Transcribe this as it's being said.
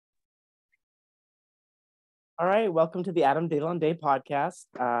All right, welcome to the Dealan-de podcast.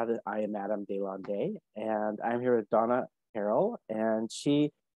 I am Dealan-de, and I'm here with Donna Carroll, and she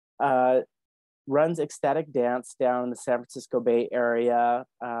runs Ecstatic Dance down in the San Francisco Bay Area.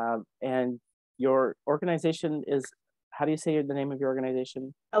 And your organization is, how do you say the name of your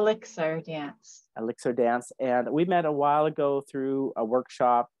organization? ALIXIR Dance. ALIXIR Dance. And we met a while ago through a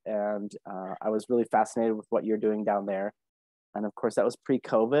workshop, and I was really fascinated with what you're doing down there. And of course, that was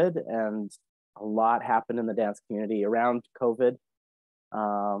pre-COVID, and a lot happened in the dance community around COVID,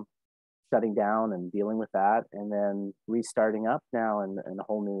 shutting down and dealing with that, and then restarting up now in a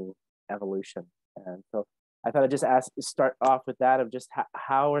whole new evolution. And so I thought I'd just start off with that of just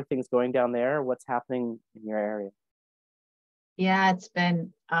how are things going down there? What's happening in your area? Yeah, it's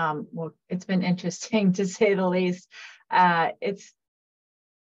been interesting to say the least. It's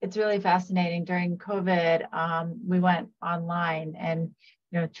really fascinating. During COVID, we went online and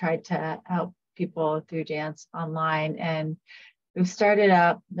tried to help people through dance online, and we've started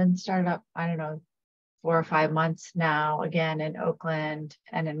up, I don't know, 4 or 5 months now, again in Oakland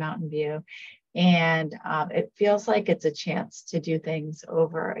and in Mountain View. And it feels like it's a chance to do things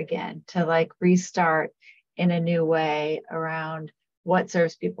over again, to like restart in a new way around what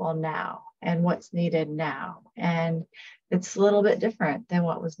serves people now and what's needed now. And it's a little bit different than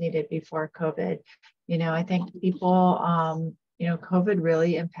what was needed before COVID. I think people, COVID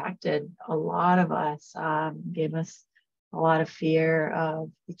really impacted a lot of us, gave us a lot of fear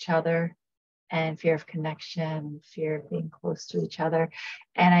of each other and fear of connection, fear of being close to each other.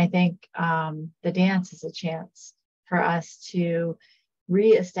 And I think the dance is a chance for us to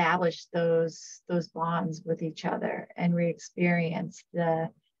reestablish those bonds with each other and re-experience the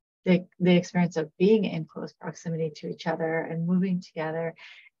experience of being in close proximity to each other and moving together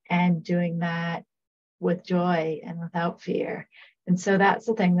and doing that with joy and without fear. And so that's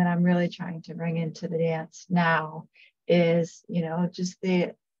the thing that I'm really trying to bring into the dance now is, just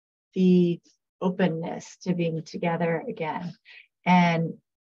the openness to being together again. And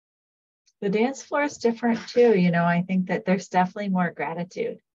the dance floor is different too. I think that there's definitely more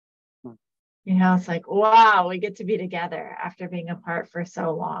gratitude. It's like, wow, we get to be together after being apart for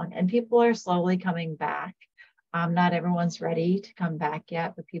so long. And people are slowly coming back. Not everyone's ready to come back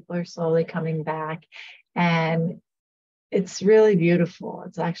yet, but people are slowly coming back. And it's really beautiful.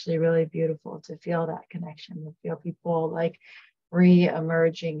 It's actually really beautiful to feel that connection, to feel people like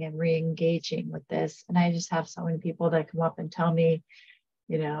re-emerging and re-engaging with this. And I just have so many people that come up and tell me,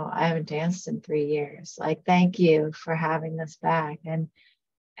 I haven't danced in 3 years. Like, thank you for having this back. And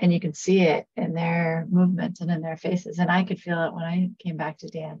you can see it in their movements and in their faces. And I could feel it when I came back to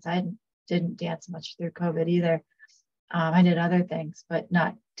dance. I didn't dance much through COVID either. I did other things, but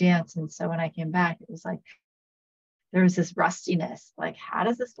not dance. And so when I came back, it was like, there was this rustiness, like, how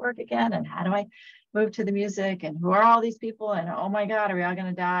does this work again? And how do I move to the music? And who are all these people? And oh my God, are we all going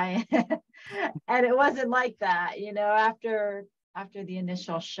to die? And it wasn't like that, after the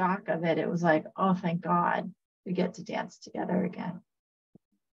initial shock of it, it was like, oh, thank God we get to dance together again.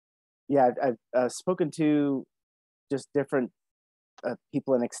 Yeah, I've spoken to just different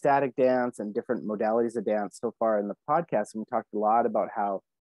people in ecstatic dance and different modalities of dance so far in the podcast. And we talked a lot about how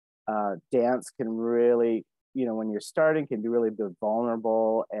dance can really, when you're starting, can be really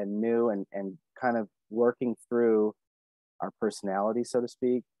vulnerable and new and kind of working through our personality, so to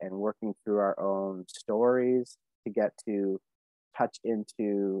speak, and working through our own stories to get to touch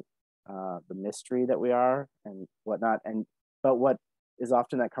into the mystery that we are and whatnot. But what is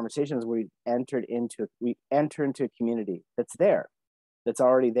often that conversation is we enter into a community that's there, that's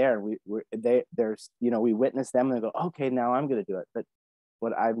already there. We witness them and they go, okay, now I'm going to do it. But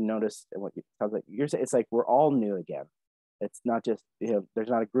what I've noticed and what you sounds like you're saying, it's like we're all new again. It's not just, there's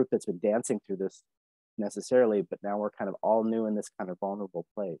not a group that's been dancing through this necessarily, but now we're kind of all new in this kind of vulnerable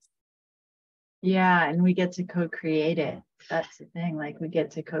place. Yeah, and we get to co-create it. That's the thing. Like, we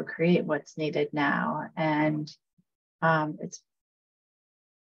get to co-create what's needed now, and it's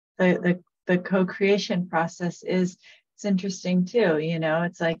the co-creation process it's interesting too.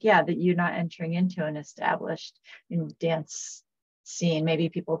 It's like, yeah, that you're not entering into an established dance scene. Maybe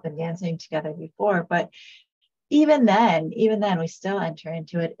people have been dancing together before, but even then, we still enter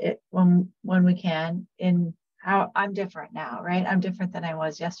into it when we can. In how I'm different now, right? I'm different than I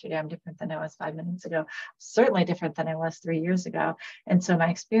was yesterday. I'm different than I was 5 minutes ago. Certainly different than I was 3 years ago. And so my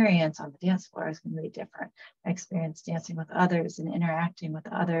experience on the dance floor is going to be different. My experience dancing with others and interacting with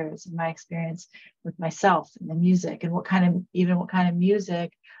others, and my experience with myself and the music, and what kind of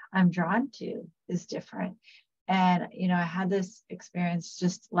music I'm drawn to is different. And, I had this experience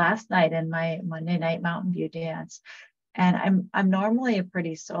just last night in my Monday night Mountain View dance And I'm normally a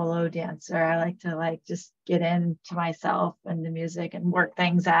pretty solo dancer. I like to just get into myself and the music and work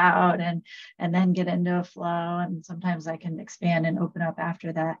things out and then get into a flow. And sometimes I can expand and open up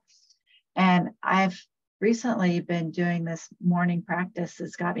after that. And I've recently been doing this morning practice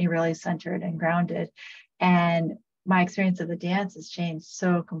that's got me really centered and grounded. And my experience of the dance has changed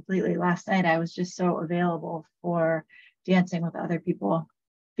so completely. Last night, I was just so available for dancing with other people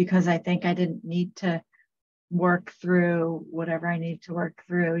because I think I didn't need to work through whatever I need to work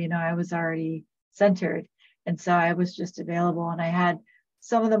through. I was already centered. And so I was just available. And I had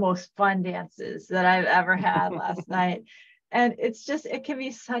some of the most fun dances that I've ever had last night. And it can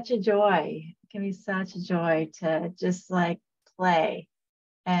be such a joy. It can be such a joy to just play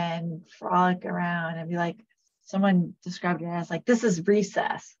and frolic around and be like, someone described it as this is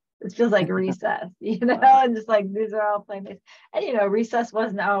recess. It feels like recess, and just these are all playing days. And, recess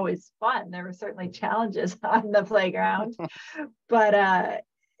wasn't always fun. There were certainly challenges on the playground, but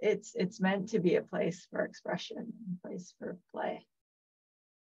it's meant to be a place for expression, a place for play.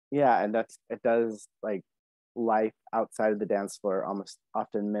 Yeah, and it does life outside of the dance floor almost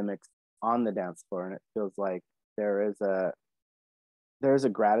often mimics on the dance floor, and it feels like there is a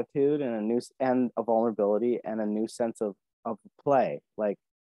gratitude and a vulnerability and a new sense of play,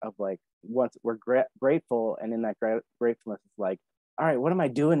 once we're grateful, and in that gratefulness is all right, what am I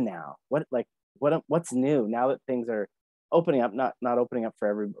doing now? What's new now that things are opening up, not opening up for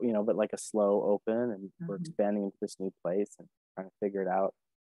every, but a slow open, and we're expanding into this new place and trying to figure it out.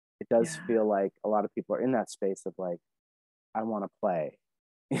 It does feel like a lot of people are in that space of I want to play.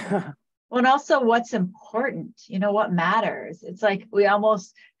 Well, and also what's important, what matters. It's we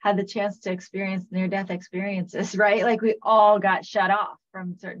almost had the chance to experience near-death experiences, right? We all got shut off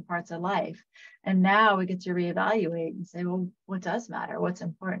from certain parts of life. And now we get to reevaluate and say, well, what does matter? What's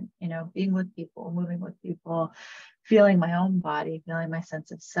important? Being with people, moving with people, feeling my own body, feeling my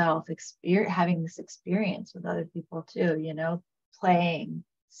sense of self, having this experience with other people too, playing,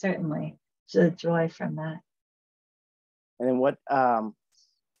 certainly. The joy from that. And then what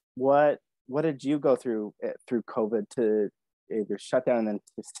did you go through COVID to either shut down and then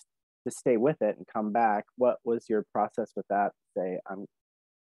to stay with it and come back? What was your process with that? Say, I'm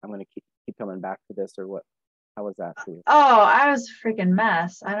going to keep coming back to this, or what? How was that for you? Oh, I was a freaking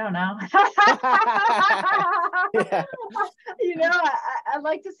mess. I don't know. Yeah. I'd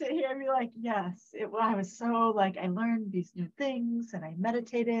like to sit here and be like, yes, I was so I learned these new things and I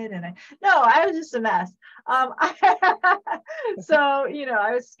meditated and I was just a mess. So,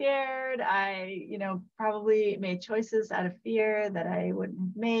 I was scared. I, probably made choices out of fear that I wouldn't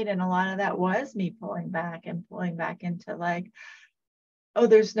have made. And a lot of that was me pulling back into oh,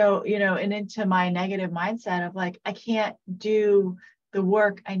 there's no, and into my negative mindset of I can't do the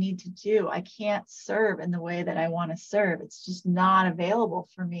work I need to do. I can't serve in the way that I want to serve. It's just not available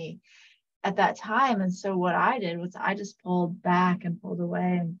for me at that time. And so what I did was I just pulled back and pulled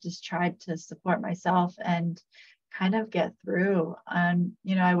away and just tried to support myself and kind of get through. I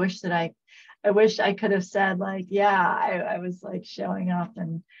wish I could have said I was showing up,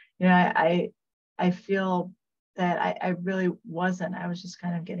 and, I feel that I really wasn't. I was just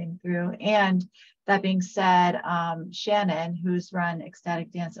kind of getting through. And that being said, Shannon, who's run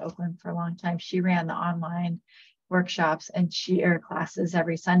Ecstatic Dance Oakland for a long time, she ran the online workshops and classes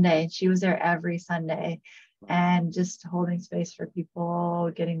every Sunday. And she was there every Sunday and just holding space for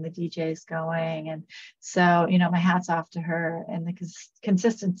people, getting the DJs going. And so, my hat's off to her and the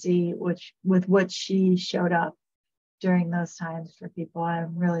consistency with which she showed up during those times for people.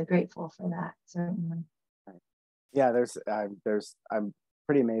 I'm really grateful for that, certainly. Yeah, I'm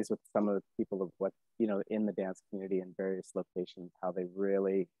pretty amazed with some of the people of what, in the dance community in various locations, how they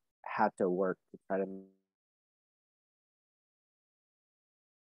really had to work to try to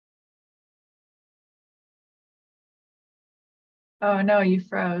Oh no, you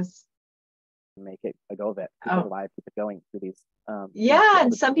froze. make it a go of it. Keep it alive, keep it going through these.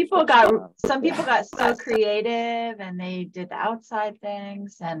 And some people got so creative and they did the outside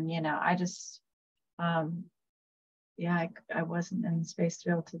things, and I just I wasn't in the space to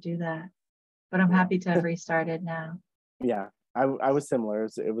be able to do that, but I'm happy to have restarted now. Yeah, I was similar.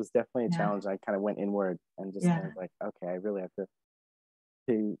 It was definitely a challenge. I kind of went inward and just kind of okay, I really have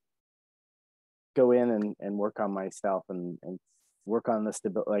to go in and work on myself and work on the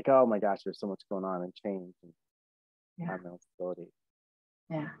stability. Oh my gosh, there's so much going on and change and have no stability.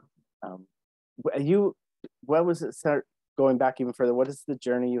 Yeah. What was it? Start going back even further. What is the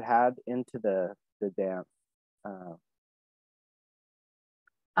journey you had into the dance?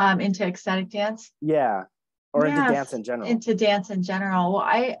 Into ecstatic dance? Yeah. or into dance in general? Into dance in general. Well,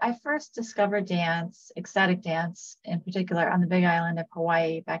 I first discovered dance, ecstatic dance in particular, on the Big Island of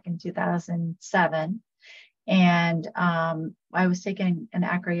Hawaii back in 2007. And I was taking an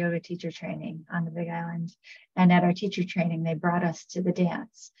acro yoga teacher training on the Big Island. And at our teacher training, they brought us to the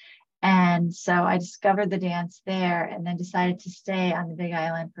dance. And so I discovered the dance there and then decided to stay on the Big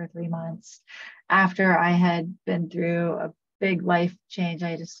Island for 3 months after I had been through a big life change. I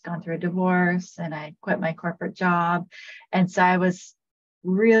had just gone through a divorce and I quit my corporate job. And so I was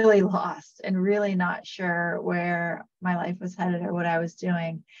really lost and really not sure where my life was headed or what I was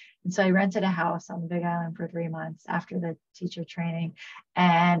doing. And so I rented a house on the Big Island for 3 months after the teacher training.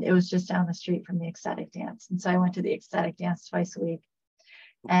 And it was just down the street from the ecstatic dance. And so I went to the ecstatic dance twice a week.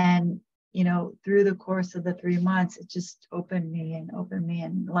 And, you know, through the course of the 3 months, it just opened me.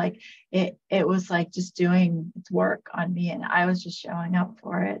 And like, it was like just doing its work on me. And I was just showing up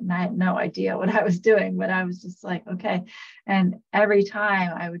for it. And I had no idea what I was doing, but I was just like, okay. And every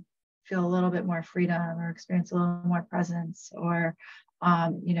time I would feel a little bit more freedom or experience a little more presence or,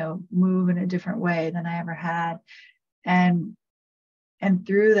 you know, move in a different way than I ever had. And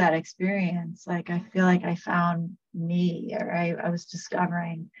through that experience, like, I feel like I found me, or I was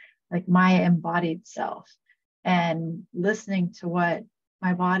discovering like my embodied self and listening to what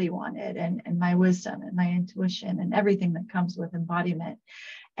my body wanted and my wisdom and my intuition and everything that comes with embodiment.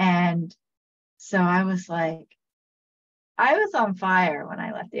 And so I was like, I was on fire when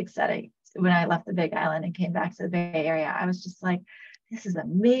I left the Big Island and came back to the Bay Area. I was just like, this is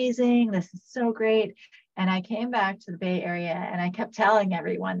amazing. This is so great. And I came back to the Bay Area and I kept telling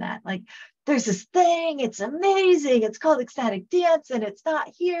everyone that, like, there's this thing, it's amazing. It's called ecstatic dance and it's not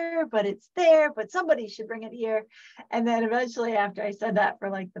here, but it's there, but somebody should bring it here. And then eventually, after I said that for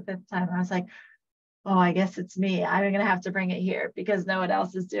like the 5th time, I was like, oh, I guess it's me. I'm going to have to bring it here because no one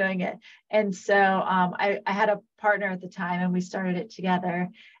else is doing it. And so I had a partner at the time and we started it together.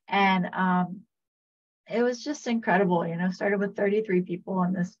 And it was just incredible, you know, started with 33 people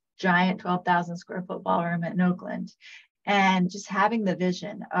in this giant 12,000 square foot ballroom in Oakland. And just having the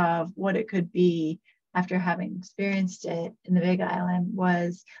vision of what it could be after having experienced it in the Big Island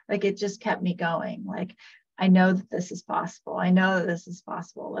was like, it just kept me going. Like, I know that this is possible. I know that this is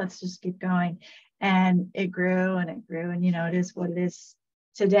possible. Let's just keep going. And it grew and it grew. And, you know, it is what it is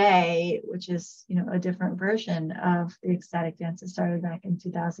today, which is, you know, a different version of the ecstatic dance that started back in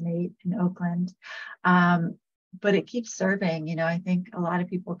 2008 in Oakland. But it keeps serving. You know, I think a lot of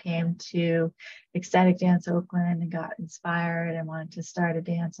people came to Ecstatic Dance Oakland and got inspired and wanted to start a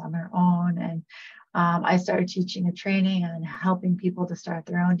dance on their own. And I started teaching a training and helping people to start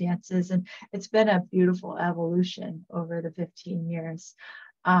their own dances. And it's been a beautiful evolution over the 15 years.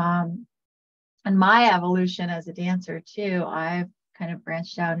 And my evolution as a dancer too, I've kind of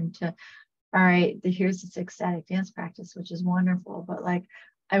branched out into, all right, here's this ecstatic dance practice, which is wonderful, but like,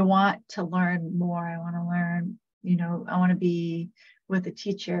 I want to learn more. I want to learn, you know, I want to be with a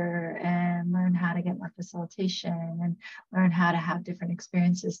teacher and learn how to get more facilitation and learn how to have different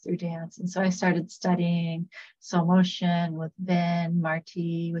experiences through dance. And so I started studying slow motion with Vin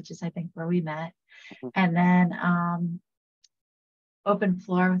Marti, which is, I think, where we met. And then open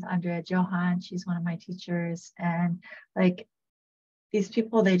floor with Andrea Johan. She's one of my teachers. And like, these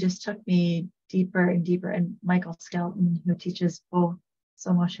people, they just took me deeper and deeper. And Michael Skelton, who teaches both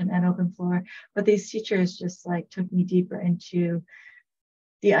slow motion and open floor, but these teachers just like took me deeper into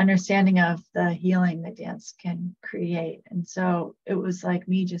the understanding of the healing that dance can create. And so it was like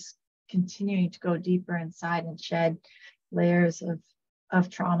me just continuing to go deeper inside and shed layers of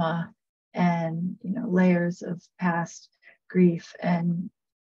trauma and, you know, layers of past grief and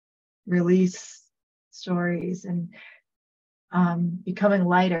release stories and becoming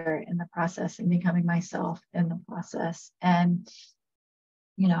lighter in the process and becoming myself in the process. And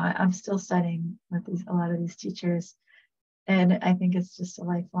you know, I'm still studying with a lot of these teachers. And I think it's just a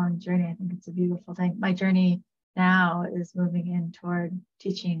lifelong journey. I think it's a beautiful thing. My journey now is moving in toward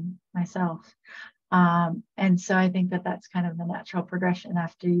teaching myself. And so I think that that's kind of the natural progression.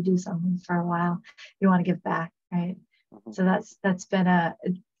 After you do something for a while, you want to give back, right? So that's been a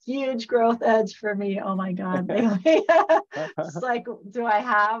huge growth edge for me. Oh my God, lately. It's like, what do I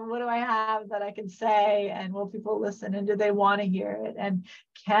have that I can say? And will people listen? And do they want to hear it? And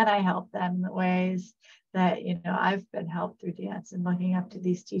can I help them in the ways that, you know, I've been helped through dance and looking up to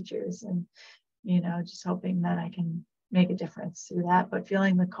these teachers and, you know, just hoping that I can make a difference through that, but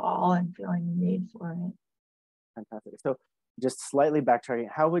feeling the call and feeling the need for it. Fantastic. So just slightly backtracking,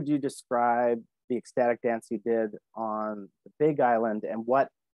 how would you describe the ecstatic dance you did on the Big Island, and what,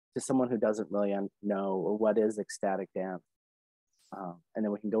 to someone who doesn't really know, or what is ecstatic dance? And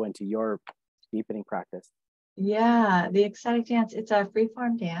then we can go into your deepening practice. Yeah, the ecstatic dance, it's a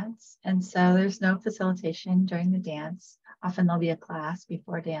free-form dance. And so there's no facilitation during the dance. Often there'll be a class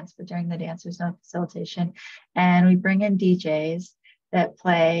before dance, but during the dance, there's no facilitation. And we bring in DJs that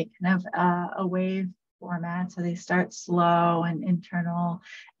play kind of a wave format. So they start slow and internal.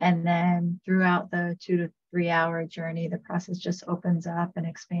 And then throughout the 2 to 3 hour journey, the process just opens up and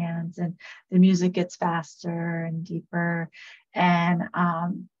expands, and the music gets faster and deeper, and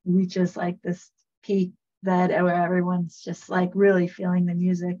reaches like this peak that where everyone's just like really feeling the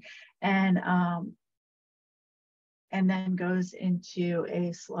music, and then goes into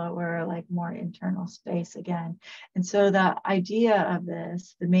a slower, like more internal space again. And so the idea of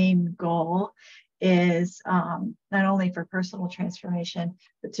this, the main goal is not only for personal transformation,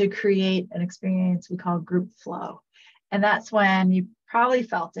 but to create an experience we call group flow. And that's when you probably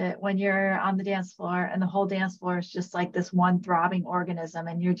felt it when you're on the dance floor and the whole dance floor is just like this one throbbing organism,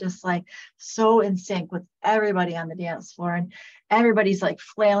 and you're just like so in sync with everybody on the dance floor, and everybody's like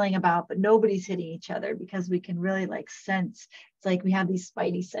flailing about, but nobody's hitting each other because we can really like sense. It's like we have these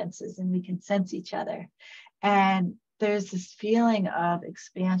spidey senses and we can sense each other. And there's this feeling of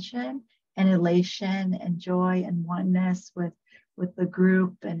expansion and elation and joy and oneness with the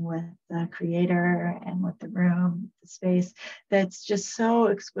group and with the creator and with the room, the space, that's just so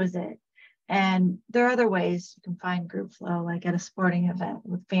exquisite. And there are other ways you can find group flow, like at a sporting event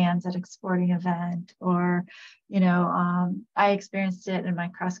with fans at a sporting event, or, I experienced it in my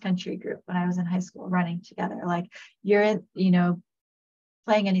cross country group when I was in high school running together. Like you're in,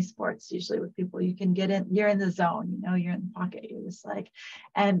 playing any sports usually with people, you can get in, you're in the zone, you're in the pocket, you're just like,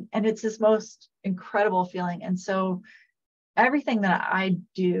 and it's this most incredible feeling. And so everything that I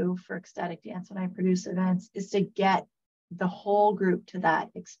do for Ecstatic Dance when I produce events is to get the whole group to that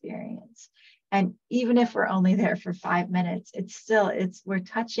experience. And even if we're only there for 5 minutes, we're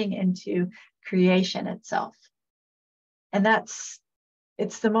touching into creation itself. And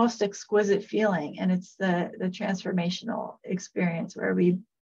it's the most exquisite feeling. And it's the transformational experience where we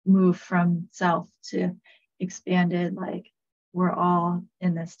move from self to expanded, like we're all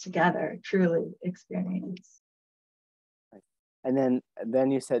in this together, truly experience. And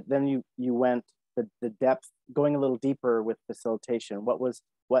then you said, you went the depth, going a little deeper with facilitation.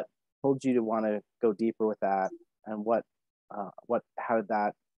 What told you to want to go deeper with that? And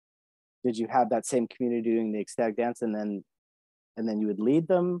did you have that same community doing the ecstatic dance, and then you would lead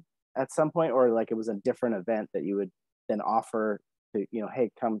them at some point, or like it was a different event that you would then offer to, hey,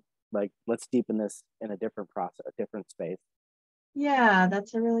 come, like, let's deepen this in a different process, a different space? Yeah,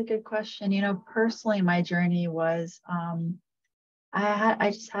 that's a really good question. Personally, my journey was,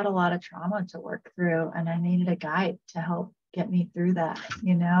 I just had a lot of trauma to work through, and I needed a guide to help get me through that,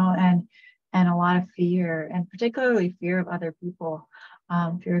 and a lot of fear, and particularly fear of other people,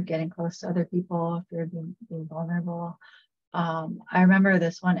 fear of getting close to other people, fear of being vulnerable. I remember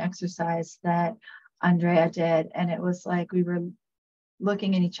this one exercise that Andrea did, and it was like we were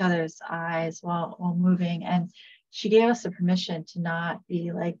looking in each other's eyes while moving, and she gave us the permission to not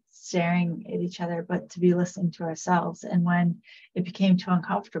be like staring at each other, but to be listening to ourselves. And when it became too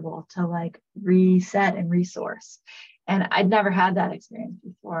uncomfortable, to like reset and resource. And I'd never had that experience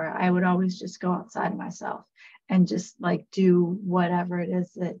before. I would always just go outside of myself and just like do whatever it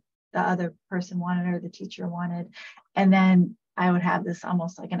is that the other person wanted or the teacher wanted. And then I would have this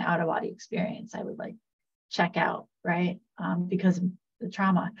almost like an out-of-body experience. I would like check out, right? Because of the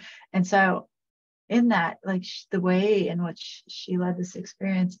trauma. And so in that, like the way in which she led this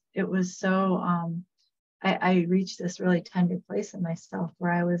experience, it was so, I reached this really tender place in myself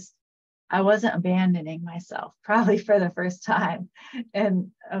where I wasn't abandoning myself, probably for the first time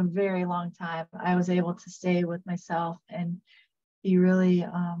in a very long time. I was able to stay with myself and be really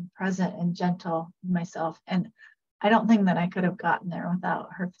present and gentle with myself. And I don't think that I could have gotten there without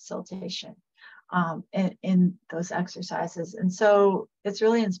her facilitation in those exercises. And so it's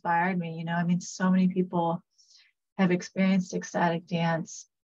really inspired me. So many people have experienced ecstatic dance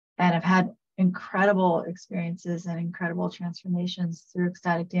and have had incredible experiences and incredible transformations through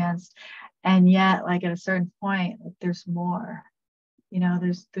ecstatic dance. And yet, like at a certain point, like there's more,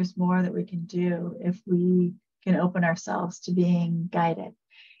 there's more that we can do if we can open ourselves to being guided.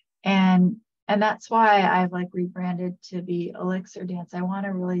 And that's why I've like rebranded to be ALIXIR Dance. I want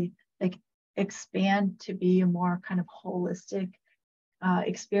to really like expand to be a more kind of holistic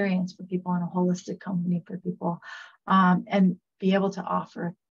experience for people and a holistic company for people, and be able to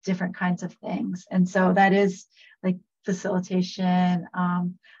offer different kinds of things. And so that is like facilitation.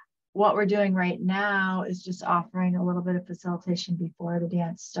 What we're doing right now is just offering a little bit of facilitation before the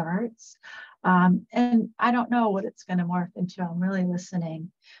dance starts. And I don't know what it's going to morph into. I'm really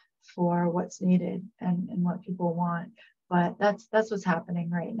listening. for what's needed and what people want. But that's what's happening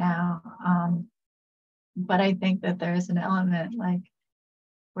right now. But I think that there's an element like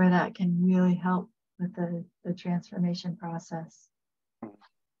where that can really help with the transformation process.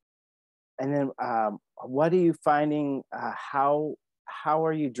 And then what are you finding? How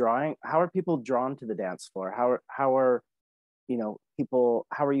are you drawing? How are people drawn to the dance floor? How are people?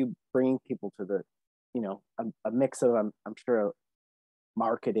 How are you bringing people to the a mix of I'm sure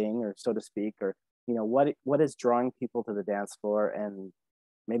marketing, or so to speak, or what is drawing people to the dance floor, and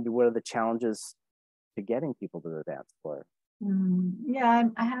maybe what are the challenges to getting people to the dance floor? Yeah,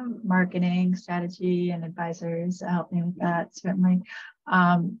 I have marketing strategy and advisors that help me with that, certainly.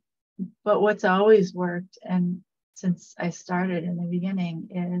 But what's always worked, and since I started in the beginning,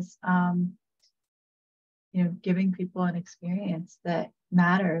 is giving people an experience that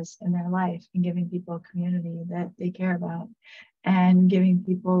matters in their life, and giving people a community that they care about, and giving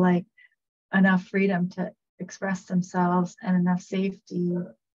people like enough freedom to express themselves and enough safety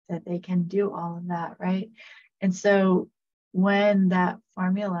that they can do all of that, right? And so when that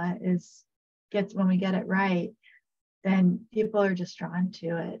formula when we get it right, then people are just drawn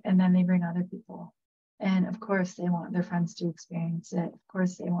to it, and then they bring other people. And of course, they want their friends to experience it. Of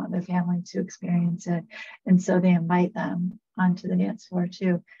course, they want their family to experience it. And so they invite them onto the dance floor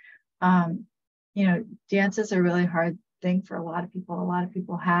too. Dance is a really hard thing for a lot of people. A lot of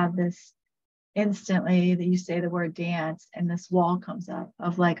people have this instantly that you say the word dance and this wall comes up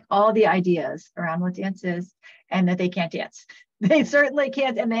of like all the ideas around what dance is, and that they can't dance. They certainly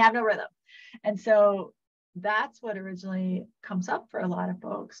can't, and they have no rhythm. And so that's what originally comes up for a lot of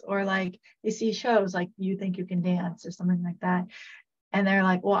folks. Or like they see shows like You Think You Can Dance or something like that, and they're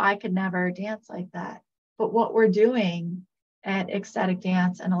like, well, I could never dance like that. But what we're doing at Ecstatic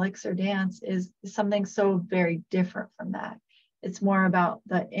Dance and ALIXIR Dance is something so very different from that. It's more about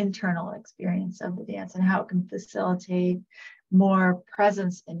the internal experience of the dance and how it can facilitate more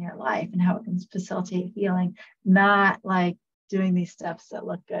presence in your life, and how it can facilitate healing, not like doing these steps that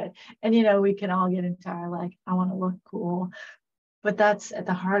look good. And we can all get into our like, I want to look cool, but that's at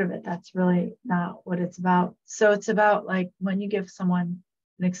the heart of it. That's really not what it's about. So it's about like when you give someone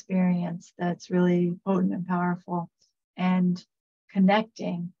an experience that's really potent and powerful and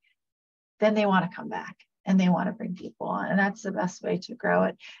connecting, then they want to come back and they want to bring people on. And that's the best way to grow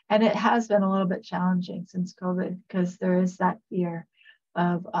it. And it has been a little bit challenging since COVID, because there is that fear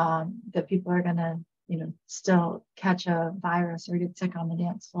of that people are going to still catch a virus or get sick on the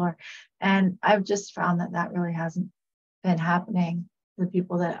dance floor. And I've just found that really hasn't been happening for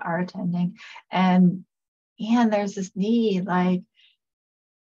people that are attending. And there's this need, like,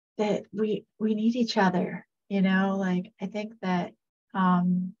 that we need each other, like, I think that,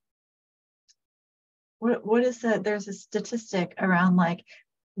 what is that? There's a statistic around like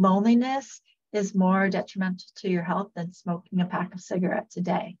loneliness is more detrimental to your health than smoking a pack of cigarettes a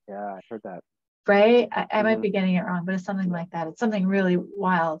day. Yeah, I heard that. Right? I might be getting it wrong, but it's something like that. It's something really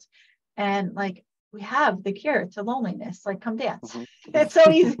wild. And like, we have the cure to loneliness, like, come dance. It's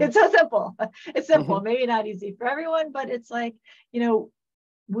so easy. It's so simple. It's simple, maybe not easy for everyone, but it's like,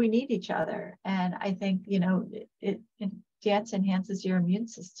 we need each other. And I think, it dance enhances your immune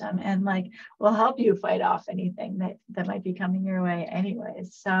system and like will help you fight off anything that might be coming your way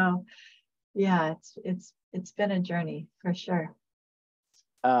anyways. So yeah, it's been a journey for sure.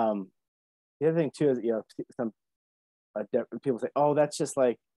 The other thing too is, some people say, oh, that's just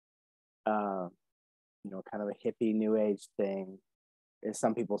like kind of a hippie new age thing. As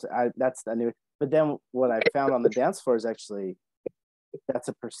some people say, that's a new. But then what I found on the dance floor is actually that's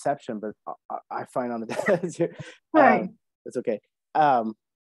a perception. But I find on the dance right. It's okay.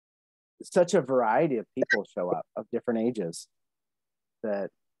 Such a variety of people show up of different ages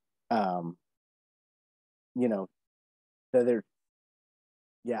that, that they're,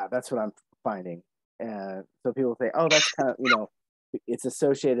 yeah, that's what I'm finding. And so people say, oh, that's kind of, it's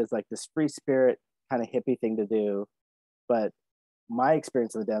associated as like this free spirit kind of hippie thing to do. But my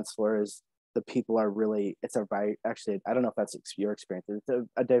experience on the dance floor is the people are really, actually, I don't know if that's your experience. It's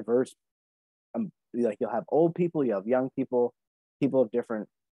a diverse, like you'll have old people, you have young people, people of different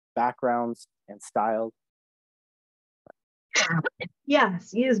backgrounds and styles. Yeah,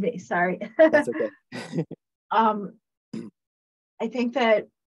 excuse me, sorry. That's okay. I think that,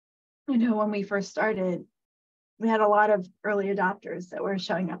 when we first started, we had a lot of early adopters that were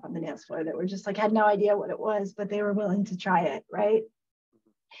showing up on the dance floor that were just like, had no idea what it was, but they were willing to try it, right?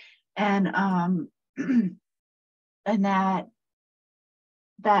 And and that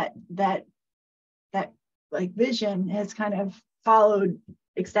like vision has kind of followed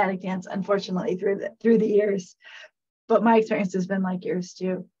Ecstatic Dance, unfortunately, through the years. But my experience has been like yours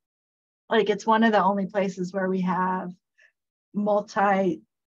too. like it's one of the only places where we have multi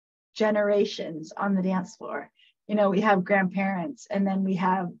generations on the dance floor. You know, we have grandparents and then we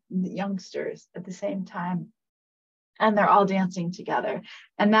have the youngsters at the same time, and they're all dancing together.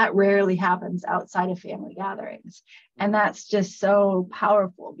 And that rarely happens outside of family gatherings. And that's just so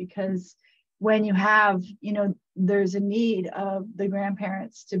powerful, because when you have, you know, there's a need of the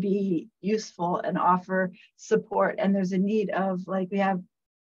grandparents to be useful and offer support. And there's a need of, like, we have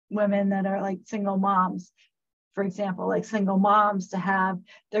women that are like single moms, for example, like single moms, to have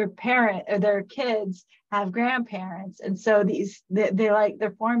their parent or their kids have grandparents. And so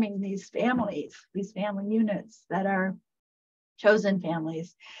they're forming these families, these family units that are chosen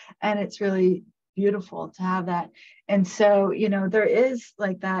families. And it's really beautiful to have that. And so, you know, there is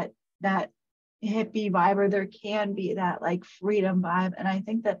like that hippie vibe, or there can be that like freedom vibe. And I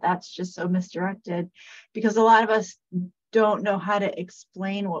think that that's just so misdirected, because a lot of us don't know how to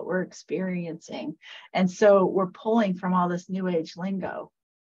explain what we're experiencing. And so we're pulling from all this new age lingo.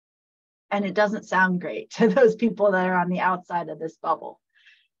 And it doesn't sound great to those people that are on the outside of this bubble,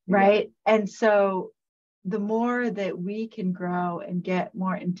 right? Yeah. And so the more that we can grow and get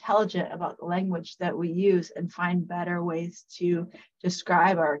more intelligent about the language that we use and find better ways to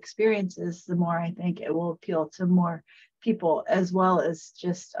describe our experiences, the more I think it will appeal to more people, as well as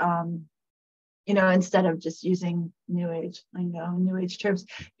just, you know, instead of just using new age lingo and new age terms,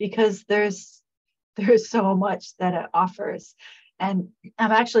 because there's so much that it offers. And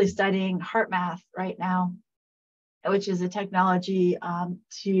I'm actually studying heart math right now, which is a technology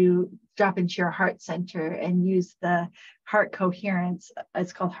to drop into your heart center and use the heart coherence.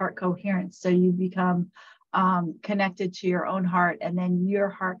 It's called heart coherence. So you become connected to your own heart, and then your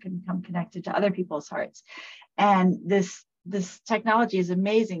heart can become connected to other people's hearts. And this technology is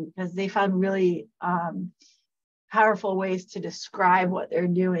amazing, because they found really powerful ways to describe what they're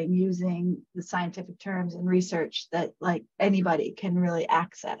doing using the scientific terms and research that like anybody can really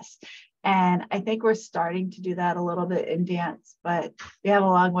access. And I think we're starting to do that a little bit in dance, but we have a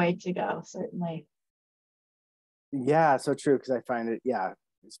long way to go, certainly. Yeah, so true, because I find it,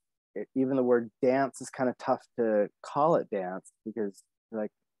 even the word dance is kind of tough to call it dance, because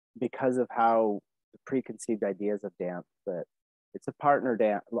of how the preconceived ideas of dance, that it's a partner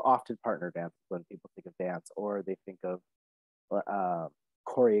dance, often partner dance when people think of dance, or they think of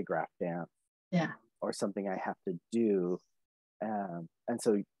choreographed dance, or something I have to do. And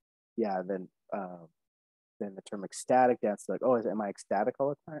so then the term ecstatic dance, like, oh, am I ecstatic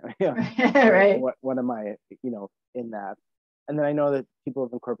all the time? Yeah. Right. What am I, in that? And then I know that people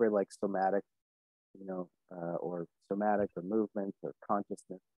have incorporated like somatic, or somatic, or movement, or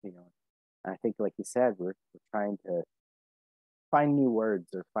consciousness, And I think, like you said, we're trying to find new words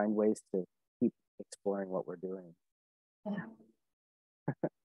or find ways to keep exploring what we're doing. Yeah.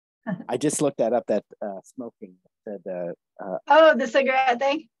 I just looked that up, that smoking, said the cigarette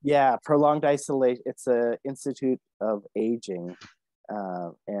thing. Yeah, prolonged isolation. It's a Institute of Aging,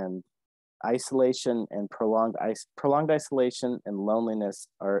 and isolation and prolonged isolation and loneliness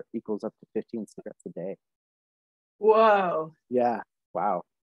equals up to 15 cigarettes a day. Whoa. Yeah. Wow.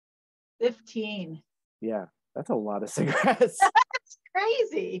 15. Yeah, that's a lot of cigarettes. That's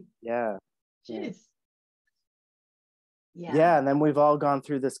crazy. Yeah. Jeez. Yeah, and then we've all gone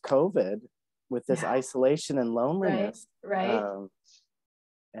through this COVID with this isolation and loneliness. Right.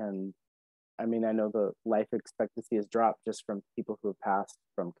 And I mean, I know the life expectancy has dropped just from people who have passed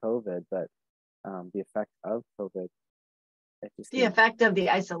from COVID, but the effect of COVID, the effect of the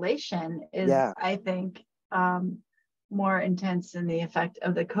isolation is, I think, more intense than the effect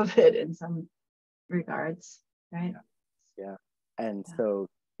of the COVID in some regards, right? Yeah. And so,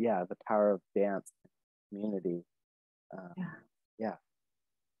 the power of dance community,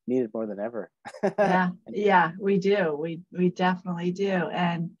 needed more than ever. Yeah, we do. We definitely do.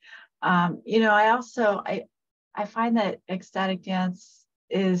 And I find that ecstatic dance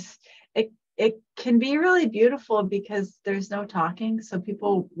it can be really beautiful because there's no talking. So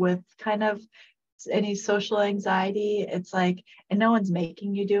people with kind of any social anxiety, it's like, and no one's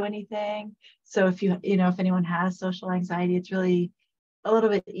making you do anything. So if if anyone has social anxiety, it's really a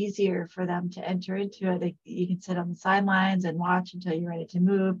little bit easier for them to enter into it. You can sit on the sidelines and watch until you're ready to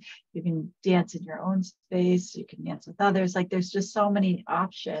move. You can dance in your own space. You can dance with others. Like, there's just so many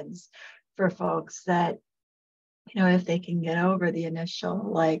options for folks that, if they can get over the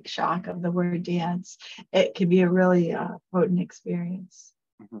initial like shock of the word dance, it can be a really potent experience.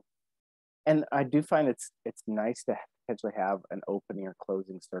 Mm-hmm. And I do find it's nice to potentially have an opening or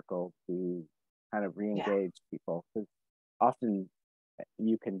closing circle to kind of re-engage people, because often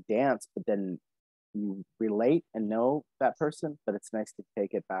you can dance, but then you relate and know that person, but it's nice to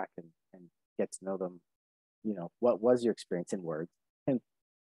take it back and get to know them. What was your experience in words, and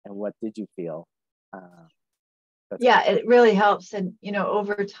what did you feel? Yeah, it really helps. And,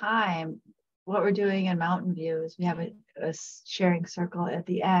 over time, what we're doing in Mountain View is we have a sharing circle at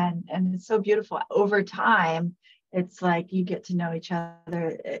the end, and it's so beautiful. Over time, it's like you get to know each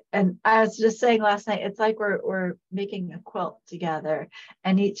other. And I was just saying last night, it's like we're making a quilt together,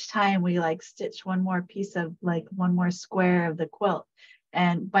 and each time we like stitch one more piece of like one more square of the quilt.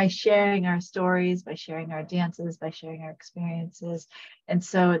 And by sharing our stories, by sharing our dances, by sharing our experiences. And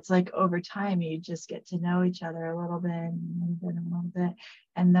so it's like over time, you just get to know each other a little bit and a little bit and a little bit.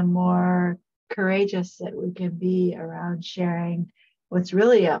 And the more courageous that we can be around sharing what's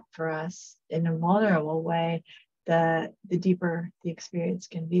really up for us in a vulnerable way, the deeper the experience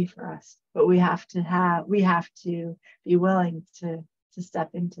can be for us. But we have to be willing to step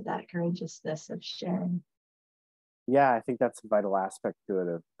into that courageousness of sharing. Yeah, I think that's a vital aspect to it,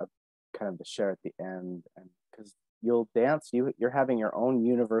 of kind of the share at the end, and because you'll dance, you're having your own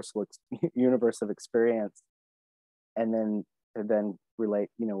universe of experience, and then relate,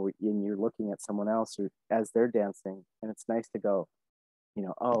 and you're looking at someone else as they're dancing, and it's nice to go,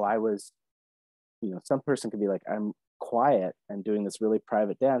 oh, I was, some person could be like, I'm quiet and doing this really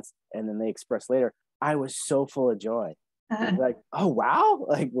private dance, and then they express later, I was so full of joy. Like, oh wow,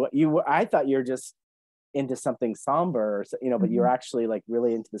 like I thought you're just into something somber, but you're actually like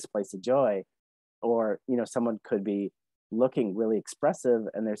really into this place of joy. Or someone could be looking really expressive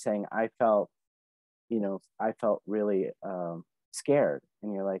and they're saying, I felt really scared,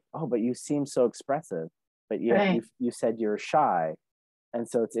 and you're like, oh, but you seem so expressive, but Right. you said you're shy. And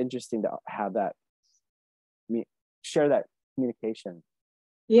so it's interesting to have that, share that communication.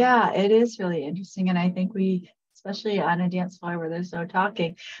 Yeah, it is really interesting. And I think especially on a dance floor where there's no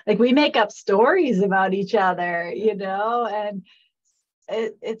talking, like we make up stories about each other, and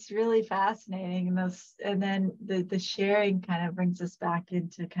it's really fascinating. And then the sharing kind of brings us back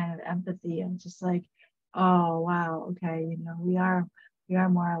into kind of empathy and just like, oh, wow, okay, we are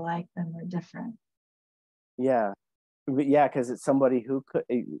more alike than we're different. Yeah. Yeah, because it's somebody who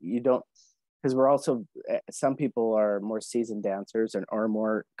you don't, because we're also, some people are more seasoned dancers and are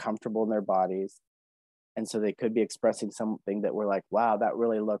more comfortable in their bodies, and so they could be expressing something that we're like, wow, that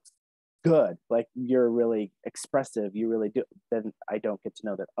really looks good, like you're really expressive, you really do. Then I don't get to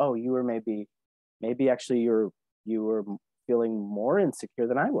know that, oh, you were maybe actually you were feeling more insecure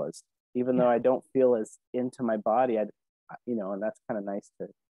than I was, even though I don't feel as into my body. And that's kind of nice to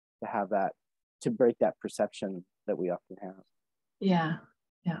have that, to break that perception that we often have. Yeah.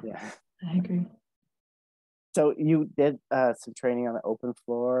 I agree. So you did some training on the open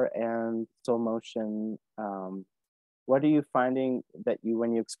floor and slow motion. What are you finding that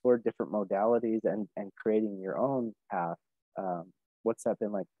when you explore different modalities and creating your own path, what's that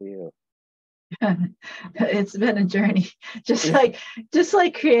been like for you? It's been a journey, just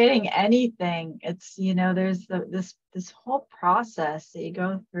like creating anything. It's, there's this whole process that you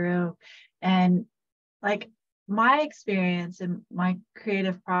go through, and like my experience and my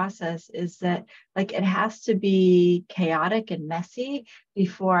creative process is that like it has to be chaotic and messy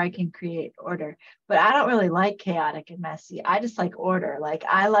before I can create order. But I don't really like chaotic and messy. I just like order. Like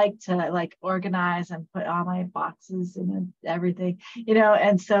I like to like organize and put all my boxes and everything,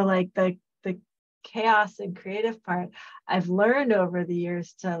 and so like the chaos and creative part, I've learned over the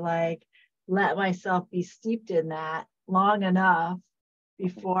years to like let myself be steeped in that long enough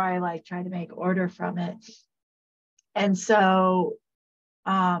before I like try to make order from it. And so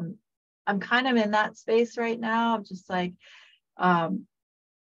I'm kind of in that space right now. I'm just like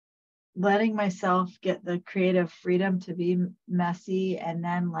letting myself get the creative freedom to be messy and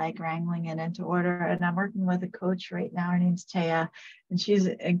then like wrangling it into order. And I'm working with a coach right now. Her name's Taya, and she's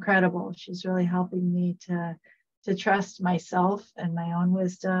incredible. She's really helping me to trust myself and my own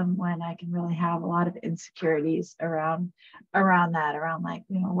wisdom when I can really have a lot of insecurities around like,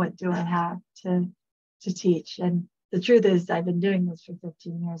 what do I have to teach? And the truth is, I've been doing this for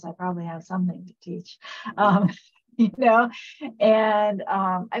 15 years. I probably have something to teach. And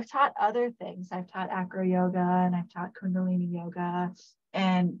I've taught other things. I've taught acro yoga and I've taught Kundalini yoga,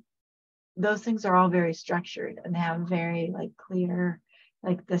 and those things are all very structured and they have very like clear,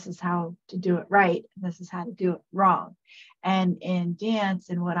 like this is how to do it right, and this is how to do it wrong. And in dance,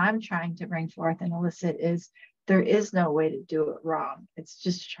 and what I'm trying to bring forth and elicit is there is no way to do it wrong. It's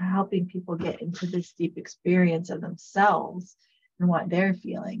just helping people get into this deep experience of themselves and what they're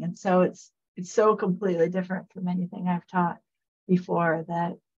feeling. And so it's so completely different from anything I've taught before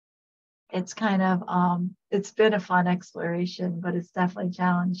that it's kind of it's been a fun exploration, but it's definitely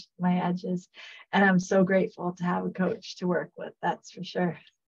challenged my edges, and I'm so grateful to have a coach to work with, that's for sure.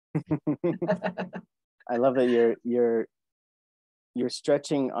 I love that you're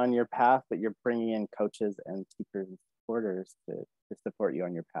stretching on your path, but you're bringing in coaches and teachers and supporters to support you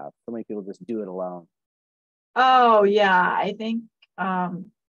on your path. So many people just do it alone. Oh yeah, I think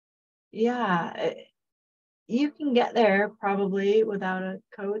yeah, you can get there probably without a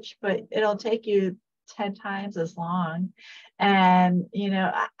coach, but it'll take you 10 times as long. And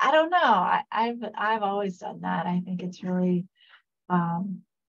I don't know. I've always done that. I think it's really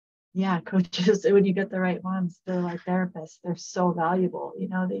yeah, coaches, when you get the right ones, they're like therapists. They're so valuable.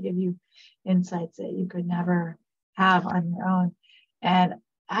 They give you insights that you could never have on your own. And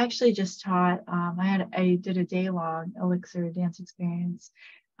I actually just taught, I did a day-long ALIXIR dance experience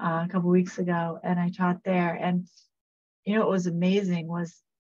a couple of weeks ago, and I taught there. And what was amazing was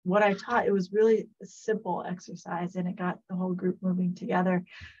what I taught. It was really a simple exercise, and it got the whole group moving together.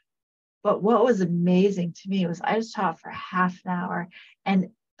 But what was amazing to me was I just taught for half an hour,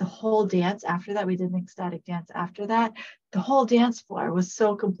 and the whole dance after that, we did an ecstatic dance after that, the whole dance floor was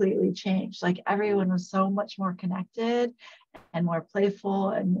so completely changed. Like everyone was so much more connected and more playful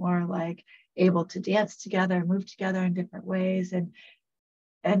and more like able to dance together, move together in different ways.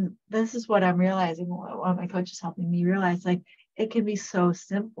 And this is what I'm realizing, what my coach is helping me realize, like it can be so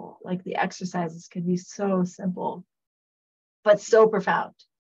simple. Like the exercises can be so simple, but so profound.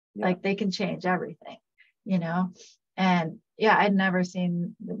 Yeah. Like they can change everything, And yeah, I'd never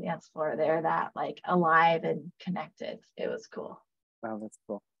seen the dance floor there that like alive and connected. It was cool. Wow, that's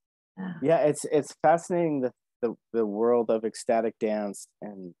cool. Yeah, it's fascinating the world of ecstatic dance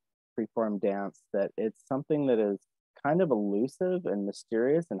and freeform dance, that it's something that is kind of elusive and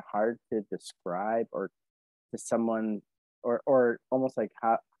mysterious and hard to describe or to someone, or almost like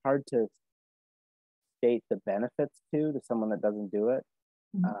hard to state the benefits to someone that doesn't do it.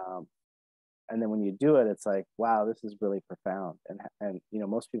 Mm-hmm. And then when you do it, it's like, wow, this is really profound. And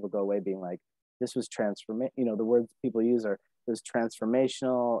most people go away being like, this was transformational. The words people use are, it was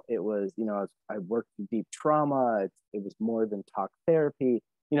transformational. It was, I worked through deep trauma. It was more than talk therapy.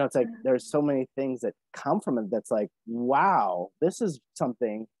 It's like, there's so many things that come from it that's like, wow, this is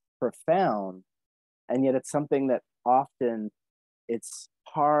something profound. And yet it's something that often it's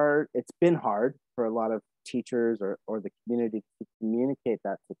been hard for a lot of teachers or the community to communicate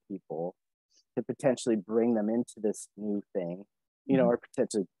that to people, to potentially bring them into this new thing, or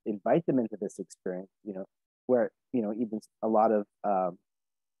potentially invite them into this experience, where, even a lot of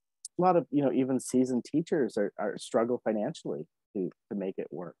even seasoned teachers are struggle financially to make it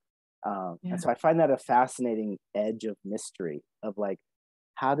work. And so I find that a fascinating edge of mystery of like,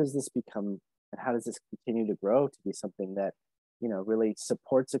 how does this become, and how does this continue to grow to be something that, really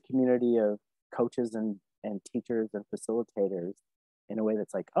supports a community of coaches and teachers and facilitators in a way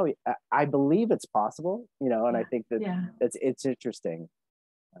that's like, oh, I believe it's possible, and I think that it's interesting.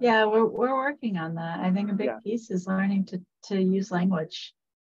 Yeah, we're working on that. I think a big piece is learning to use language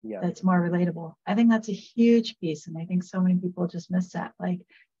that's more relatable. I think that's a huge piece, and I think so many people just miss that. Like,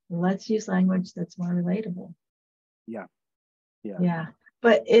 let's use language that's more relatable. Yeah.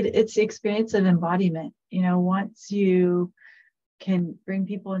 But it's the experience of embodiment. Once you can bring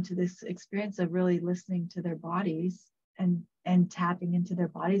people into this experience of really listening to their bodies and tapping into their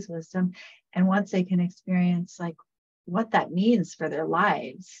body's wisdom, and once they can experience like what that means for their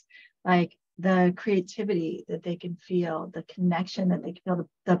lives, like the creativity that they can feel, the connection that they can feel,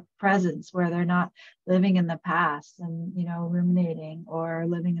 the presence where they're not living in the past and ruminating, or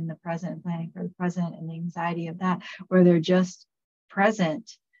living in the present and planning for the present and the anxiety of that, where they're just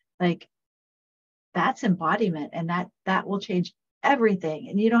present, like that's embodiment, and that will change everything.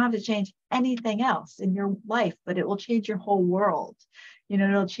 And you don't have to change anything else in your life, but it will change your whole world.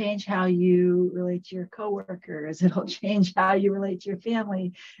 It'll change how you relate to your coworkers. It'll change how you relate to your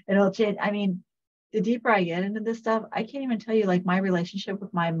family. It'll change. I mean, the deeper I get into this stuff, I can't even tell you, like my relationship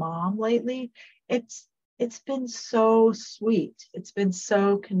with my mom lately, it's been so sweet. It's been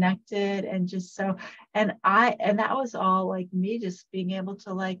so connected and just so, and that was all like me just being able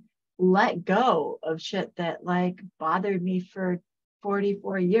to like let go of shit that like bothered me for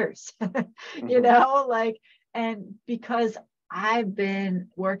 44 years, like, and because I've been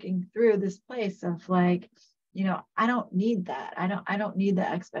working through this place of like, I don't need that. I don't need the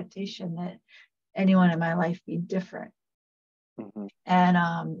expectation that anyone in my life be different.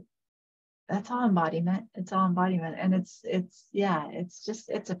 And that's all embodiment. It's all embodiment. And it's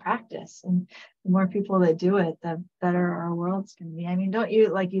it's a practice. And the more people that do it, the better our world's going to be. I mean, don't you,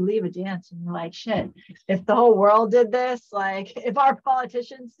 like, you leave a dance and you're like, shit, if the whole world did this, like if our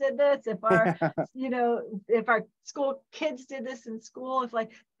politicians did this, if our, if our school kids did this in school, if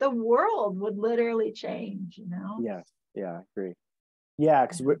like the world would literally change, Yes. Yeah, I agree. Yeah,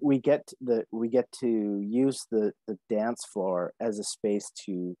 because we get to use the dance floor as a space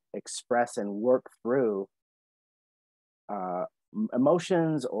to express and work through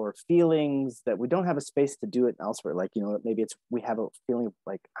emotions or feelings that we don't have a space to do it elsewhere. Like, maybe we have a feeling of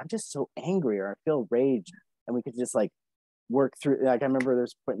like, I'm just so angry, or I feel rage, and we could just like work through. Like, I remember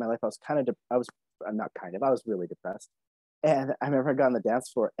there's a point in my life I was really depressed, and I remember I got on the dance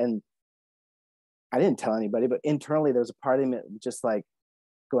floor and I didn't tell anybody, but internally there was a part of me just like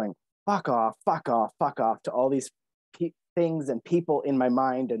going, fuck off, fuck off, fuck off, to all these things and people in my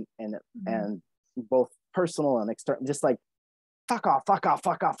mind, and both personal and external, just like, fuck off, fuck off,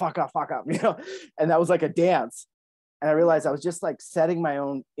 fuck off, fuck off, fuck off, and that was like a dance. And I realized I was just like setting my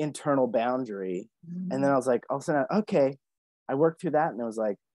own internal boundary. And then I was like, all of a sudden, okay, I worked through that, and it was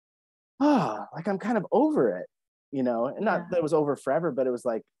like, like I'm kind of over it, and not that it was over forever, but it was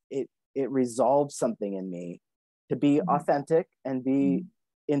like, it resolved something in me to be authentic and be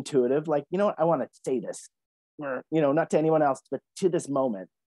intuitive. Like, what, I want to say this, not to anyone else, but to this moment,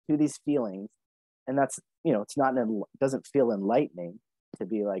 to these feelings. And that's, it's not, it doesn't feel enlightening to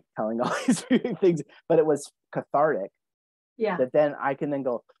be like telling all these things, but it was cathartic. Yeah. That then I can then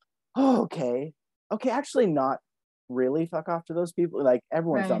go, oh, okay, actually not really fuck off to those people. Like,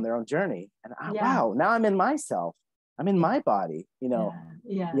 everyone's on their own journey. And wow, now I'm in myself. I'm in my body,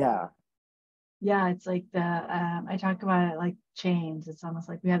 Yeah, it's like I talk about it like chains. It's almost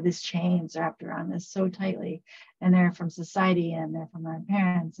like we have these chains wrapped around us so tightly, and they're from society, and they're from our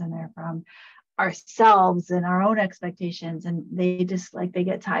parents, and they're from ourselves and our own expectations, and they just like, they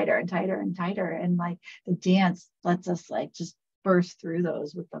get tighter and tighter and tighter. And like the dance lets us like just burst through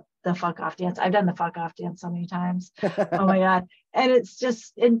those with the fuck off dance. I've done the fuck off dance so many times. Oh my God. And it's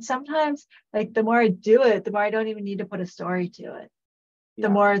just, and sometimes like the more I do it, the more I don't even need to put a story to it. The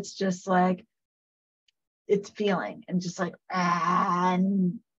more it's just like, it's feeling, and just like,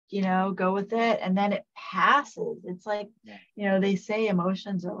 and go with it, and then it passes. It's like, they say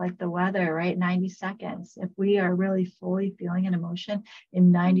emotions are like the weather, right? 90 seconds. If we are really fully feeling an emotion,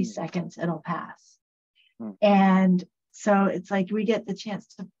 in 90 seconds it'll pass. And so it's like we get the chance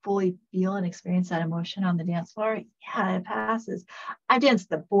to fully feel and experience that emotion on the dance floor. Yeah, it passes. I've danced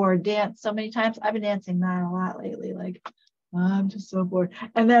the board dance so many times. I've been dancing that a lot lately. Like, I'm just so bored.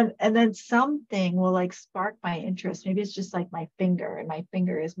 And then something will like spark my interest. Maybe it's just like my finger, and my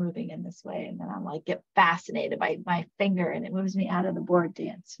finger is moving in this way. And then I'm like, get fascinated by my finger, and it moves me out of the board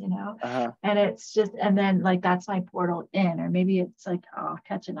dance, And it's just, and then like, that's my portal in. Or maybe it's like, oh, I'll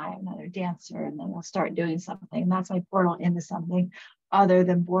catch an eye of another dancer, and then we'll start doing something. And that's my portal into something other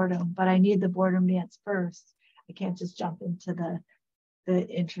than boredom. But I need the boredom dance first. I can't just jump into the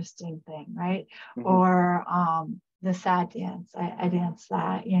interesting thing, right? Or the sad dance, I dance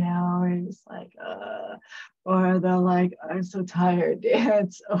that, or just like, or the like, I'm so tired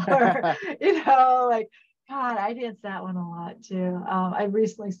dance, or, like, God, I dance that one a lot too. I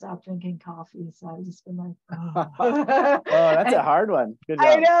recently stopped drinking coffee, so I've just been like, oh, that's a hard one. Good job.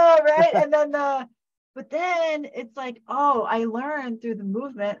 I know, right? And then but then it's like, oh, I learned through the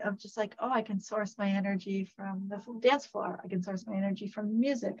movement of just like, oh, I can source my energy from the dance floor. I can source my energy from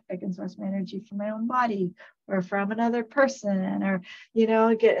music. I can source my energy from my own body, or from another person, or,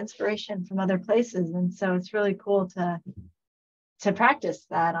 get inspiration from other places. And so it's really cool to practice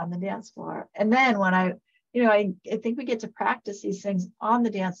that on the dance floor. And then when I think we get to practice these things on the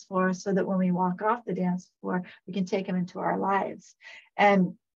dance floor, so that when we walk off the dance floor, we can take them into our lives.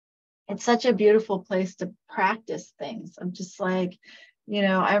 And it's such a beautiful place to practice things. I'm just like,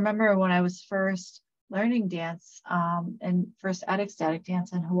 I remember when I was first learning dance, and first at Ecstatic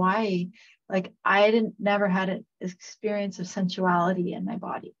Dance in Hawaii, like I never had an experience of sensuality in my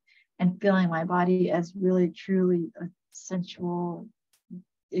body, and feeling my body as really truly a sensual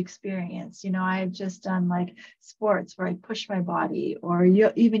experience. I had just done like sports where I push my body, or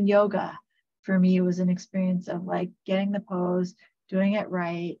even yoga for me was an experience of like getting the pose, doing it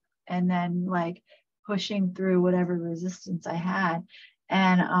right, and then like pushing through whatever resistance I had.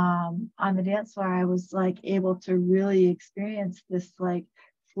 And on the dance floor, I was like able to really experience this like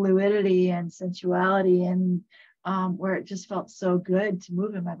fluidity and sensuality, and where it just felt so good to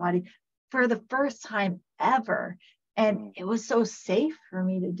move in my body for the first time ever. And it was so safe for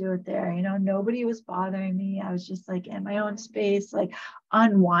me to do it there. You know, nobody was bothering me. I was just like in my own space, like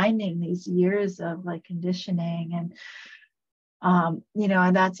unwinding these years of like conditioning. And, you know,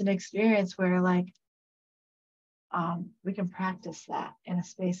 and that's an experience where like, we can practice that in a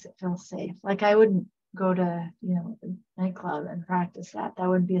space that feels safe. Like I wouldn't go to, you know, a nightclub and practice that. That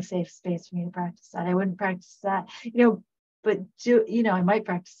wouldn't be a safe space for me to practice that. I wouldn't practice that, you know, but you know, I might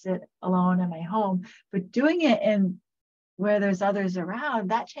practice it alone in my home, but doing it in where there's others around,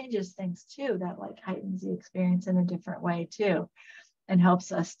 that changes things too. That like heightens the experience in a different way too, and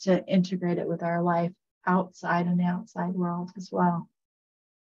helps us to integrate it with our life outside in the outside world as well.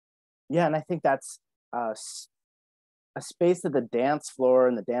 Yeah, and I think that's a space that the dance floor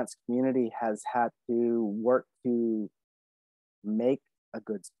and the dance community has had to work to make a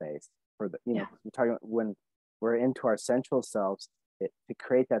good space for the, you know, we're talking about when we're into our sensual selves, to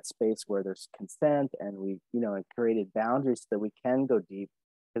create that space where there's consent and we, you know, and created boundaries so that we can go deep.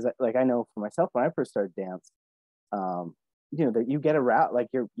 Because like I know for myself, when I first started dance, you know, that you get aroused, like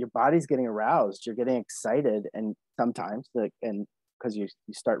your body's getting aroused, you're getting excited, and sometimes like, and because you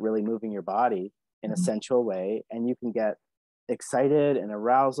start really moving your body in a sensual way, and you can get excited and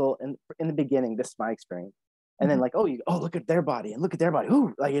arousal. And in the beginning, this is my experience. And then like, oh, look at their body and look at their body.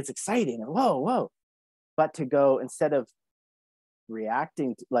 Ooh, like it's exciting. And whoa. But to go, instead of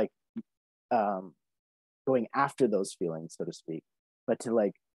reacting to like going after those feelings, so to speak, but to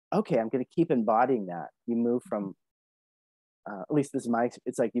like, okay, I'm going to keep embodying that. You move from, at least this is my,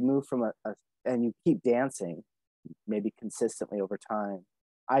 it's like you move from and you keep dancing maybe consistently over time.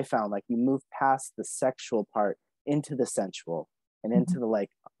 I found like you move past the sexual part into the sensual and into the like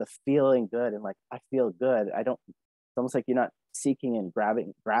the feeling good, and like I feel good. It's almost like you're not seeking and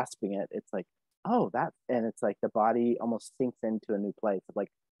grasping it. It's like, oh, that, and it's like the body almost sinks into a new place of like,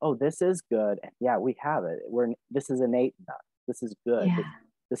 oh, this is good, and yeah, we have it. This is innate in us. This is good. Yeah.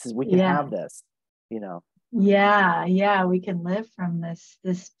 This is, we can have this, you know. Yeah, we can live from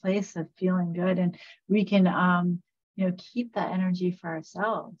this place of feeling good, and we can you know, keep that energy for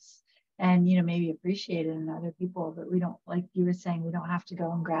ourselves, and you know, maybe appreciate it in other people, but we don't, like you were saying, we don't have to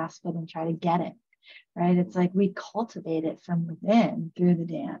go and grasp it and try to get it, right? It's like we cultivate it from within through the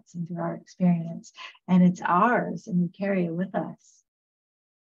dance and through our experience, and it's ours, and we carry it with us.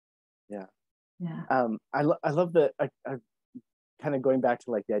 Yeah. I love the kind of going back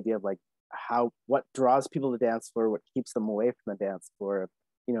to like the idea of like what draws people to dance floor, what keeps them away from the dance floor.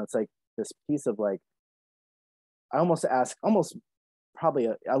 You know, it's like this piece of like, I almost ask probably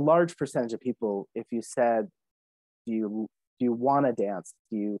a large percentage of people, if you said, do you want to dance?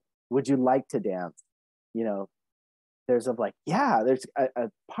 Would you like to dance? You know, there's like, yeah, there's a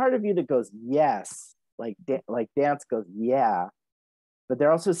part of you that goes, yes, like dance goes, yeah. But there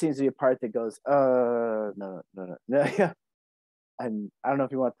also seems to be a part that goes, no. Yeah. And I don't know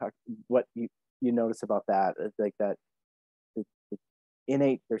if you want to talk what you notice about that. It's like that it's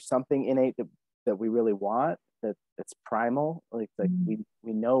innate, there's something innate that we really want, that's primal. Like we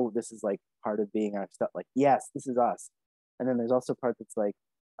know this is like part of being our stuff. Like, yes, this is us. And then there's also part that's like,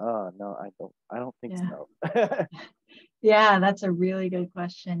 oh no, I don't think so. Yeah, that's a really good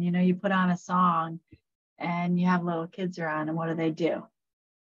question. You know, you put on a song and you have little kids around, and what do?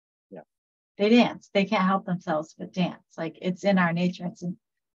 Yeah. They dance. They can't help themselves but dance. Like it's in our nature. It's in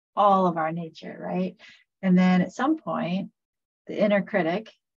all of our nature, right? And then at some point, the inner critic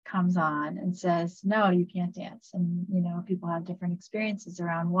comes on and says, no, you can't dance. And, you know, people have different experiences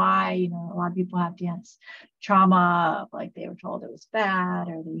around why. You know, a lot of people have dance trauma, like they were told it was bad,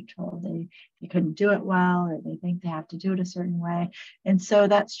 or they were told they couldn't do it well, or they think they have to do it a certain way. And so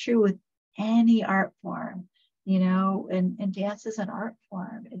that's true with any art form, you know, and dance is an art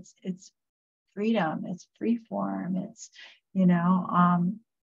form. It's freedom, it's free form, it's, you know,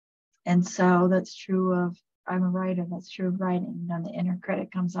 and so that's true of, I'm a writer, that's true of writing. You know, the inner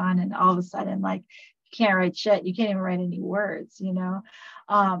critic comes on, and all of a sudden, like, you can't write shit, you can't even write any words, you know.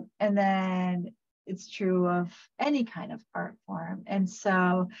 And then it's true of any kind of art form. And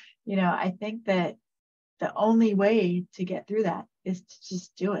so, you know, I think that the only way to get through that is to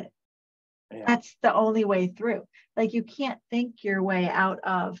just do it. Yeah. That's the only way through. Like, you can't think your way out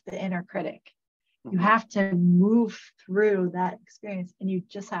of the inner critic. You have to move through that experience, and you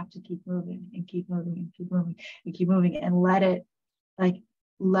just have to keep moving and keep moving and keep moving and keep moving, and let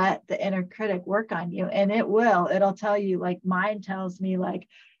the inner critic work on you. And it'll tell you, like mine tells me, like,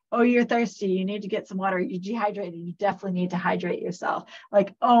 oh, you're thirsty, you need to get some water, you're dehydrated, you definitely need to hydrate yourself.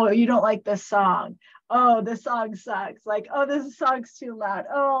 Like, oh, you don't like this song, oh, this song sucks, like, oh, this song's too loud,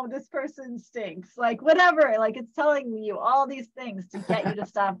 oh, this person stinks, like whatever, like it's telling you all these things to get you to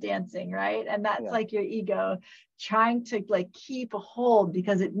stop dancing, right? And that's like your ego trying to like keep a hold,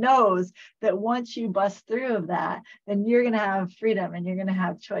 because it knows that once you bust through of that, then you're going to have freedom, and you're going to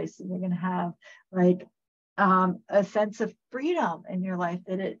have choice, and you're going to have like a sense of freedom in your life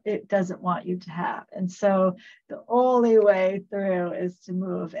that it doesn't want you to have. And so the only way through is to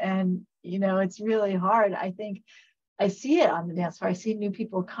move. And, you know, it's really hard. I think I see it on the dance floor. I see new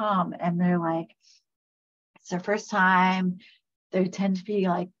people come and they're like, it's their first time. They tend to be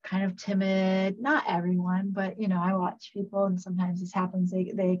like kind of timid, not everyone, but, you know, I watch people and sometimes this happens. They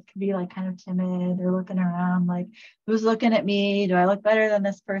can be like kind of timid. They're looking around like, who's looking at me? Do I look better than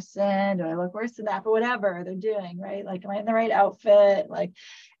this person? Do I look worse than that? But whatever they're doing, right? Like, am I in the right outfit? Like,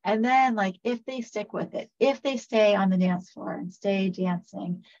 and then like, if they stick with it, if they stay on the dance floor and stay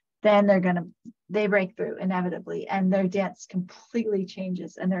dancing, then they break through inevitably, and their dance completely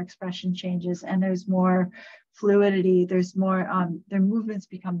changes and their expression changes, and there's more fluidity, there's more their movements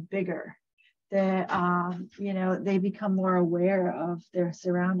become bigger, you know, they become more aware of their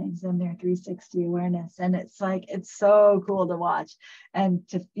surroundings and their 360 awareness. And it's like, it's so cool to watch and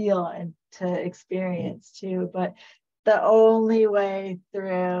to feel and to experience too. But the only way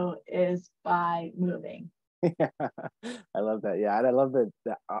through is by moving. Yeah, I love that. Yeah, and I love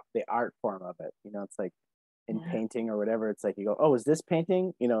the art form of it. You know, it's like in painting or whatever. It's like you go, oh, is this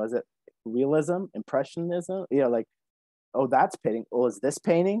painting? You know, is it realism, impressionism? You know, like, oh, that's painting. Oh, is this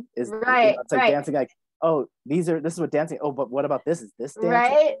painting? Is right? You know, it's like dancing. Like, oh, this is what dancing. Oh, but what about this? Is this dancing?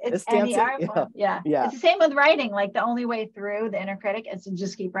 Right? It's this any dancing? art form. Yeah. It's the same with writing. Like the only way through the inner critic is to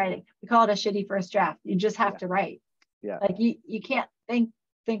just keep writing. We call it a shitty first draft. You just have to write. Yeah. Like you can't think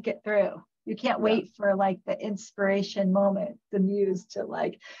it through. You can't wait for like the inspiration moment, the muse to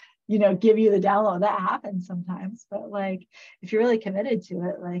like, you know, give you the download. That happens sometimes, but like if you're really committed to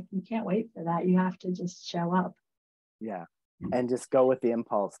it, like you can't wait for that. You have to just show up. Yeah. And just go with the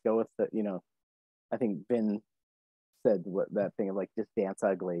impulse, go with the, you know, I think Vin said that thing of like, just dance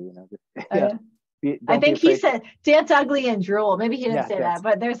ugly, you know, just, I think he said dance ugly and drool. Maybe he didn't say that,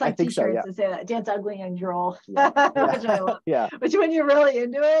 but there's like t-shirts that say that, dance ugly and drool, which I love. Which when you're really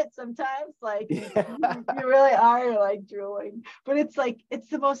into it, sometimes like you really are like drooling. But it's like, it's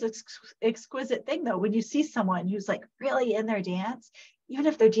the most exquisite thing though, when you see someone who's like really in their dance, even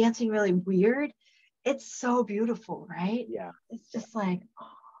if they're dancing really weird, it's so beautiful, right? Yeah. It's just like, oh,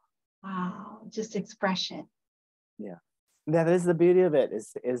 wow, just expression. Yeah. That is the beauty of it,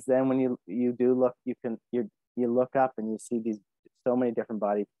 is then when you do look, you look up and you see these so many different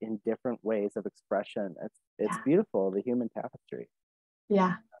bodies in different ways of expression. It's beautiful, the human tapestry.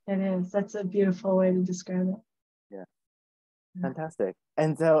 Yeah, it is. That's a beautiful way to describe it. Yeah. Fantastic.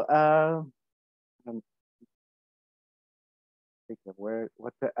 And so I'm thinking of where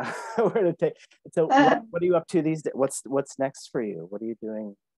to take. So what are you up to these days? What's next for you? What are you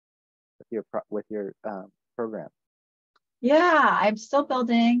doing with your program? Yeah, I'm still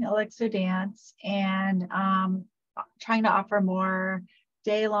building ALIXIR Dance and trying to offer more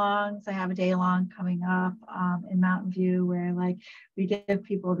day-longs. I have a day-long coming up in Mountain View where like we give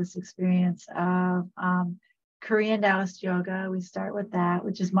people this experience of Korean Taoist yoga. We start with that,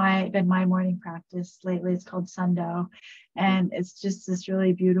 which has been my morning practice lately. It's called Sundo, and it's just this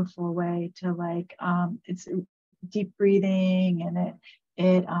really beautiful way to like it's deep breathing, and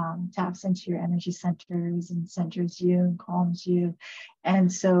it taps into your energy centers and centers you and calms you.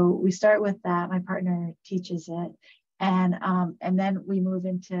 And so we start with that. My partner teaches it. And then we move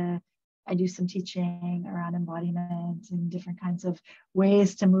into, I do some teaching around embodiment and different kinds of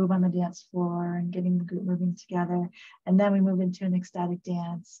ways to move on the dance floor and getting the group moving together. And then we move into an ecstatic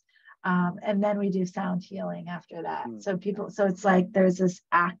dance. And then we do sound healing after that. So it's like there's this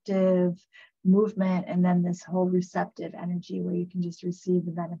active movement and then this whole receptive energy where you can just receive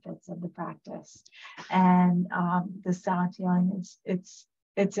the benefits of the practice. And the sound healing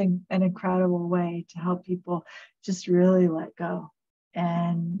it's an incredible way to help people just really let go,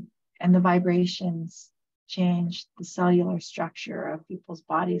 and the vibrations change the cellular structure of people's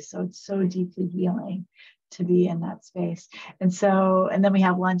bodies, so it's so deeply healing to be in that space. And then we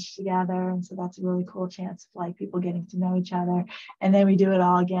have lunch together, and so that's a really cool chance of like people getting to know each other. And then we do it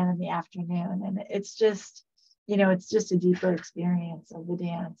all again in the afternoon, and it's just, you know, it's just a deeper experience of the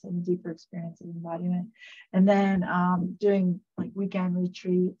dance and a deeper experience of embodiment. And then doing like weekend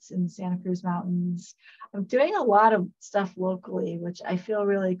retreats in the Santa Cruz Mountains. I'm doing a lot of stuff locally, which I feel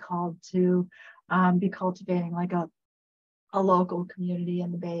really called to be cultivating like a a local community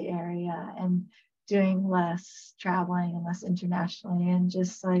in the Bay Area and doing less traveling and less internationally, and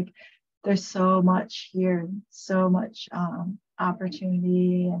just like there's so much here, so much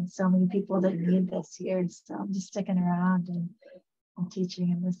opportunity, and so many people that need this here. So I'm just sticking around and I'm teaching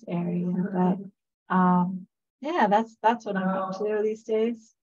in this area. But yeah, that's what I'm up to these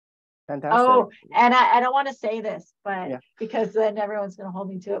days. Fantastic. Oh, and I don't want to say this, but Yeah. because then everyone's going to hold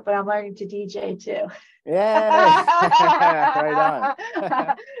me to it, but I'm learning to DJ too. Yeah. Right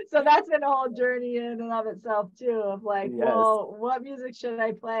on. So that's been a whole journey in and of itself too, of like, Yes. well, what music should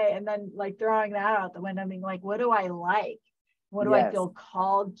I play? And then like throwing that out the window, being like, what do I like? What do I Yes. feel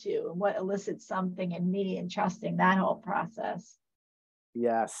called to? And what elicits something in me, and trusting that whole process.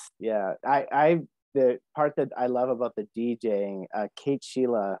 Yes. Yeah. The part that I love about the DJing, Kate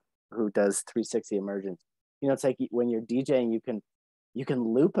Sheila, who does 360 Emergence, it's like when you're DJing, you can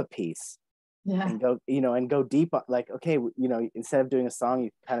loop a piece. Yeah. And go, and go deep. Like, okay, instead of doing a song, you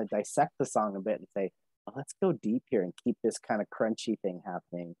kind of dissect the song a bit and say, oh, let's go deep here and keep this kind of crunchy thing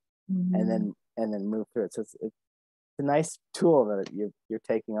happening, and then move through it. So it's a nice tool that you're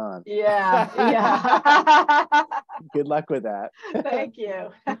taking on. Yeah. Yeah. Good luck with that. Thank you.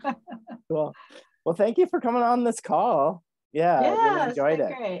 Cool. Well, thank you for coming on this call. Yeah, I really enjoyed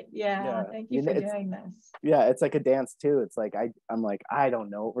it. Great. Yeah. Thank you for doing this. Yeah, it's like a dance too. It's like I'm like, I don't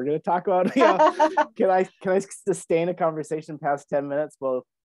know what we're gonna talk about. Can I sustain a conversation past 10 minutes? Well,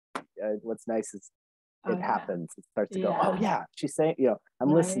 what's nice is it happens. It starts to go, oh yeah, she's saying, I'm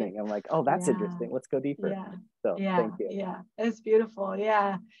listening. I'm like, oh, that's interesting. Let's go deeper. Yeah. So thank you. Yeah, it's beautiful.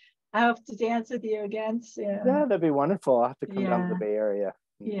 Yeah. I hope to dance with you again soon. Yeah, that'd be wonderful. I'll have to come down to the Bay Area.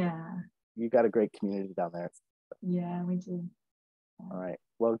 Yeah. You got a great community down there. Yeah, we do. All right.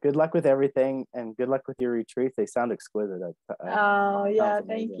 Well, good luck with everything, and good luck with your retreats. They sound exquisite. Oh, yeah.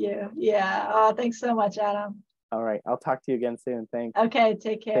 Thank you. Yeah. Oh, thanks so much, Adam. All right. I'll talk to you again soon. Thanks. Okay.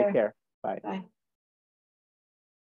 Take care. Take care. Bye. Bye.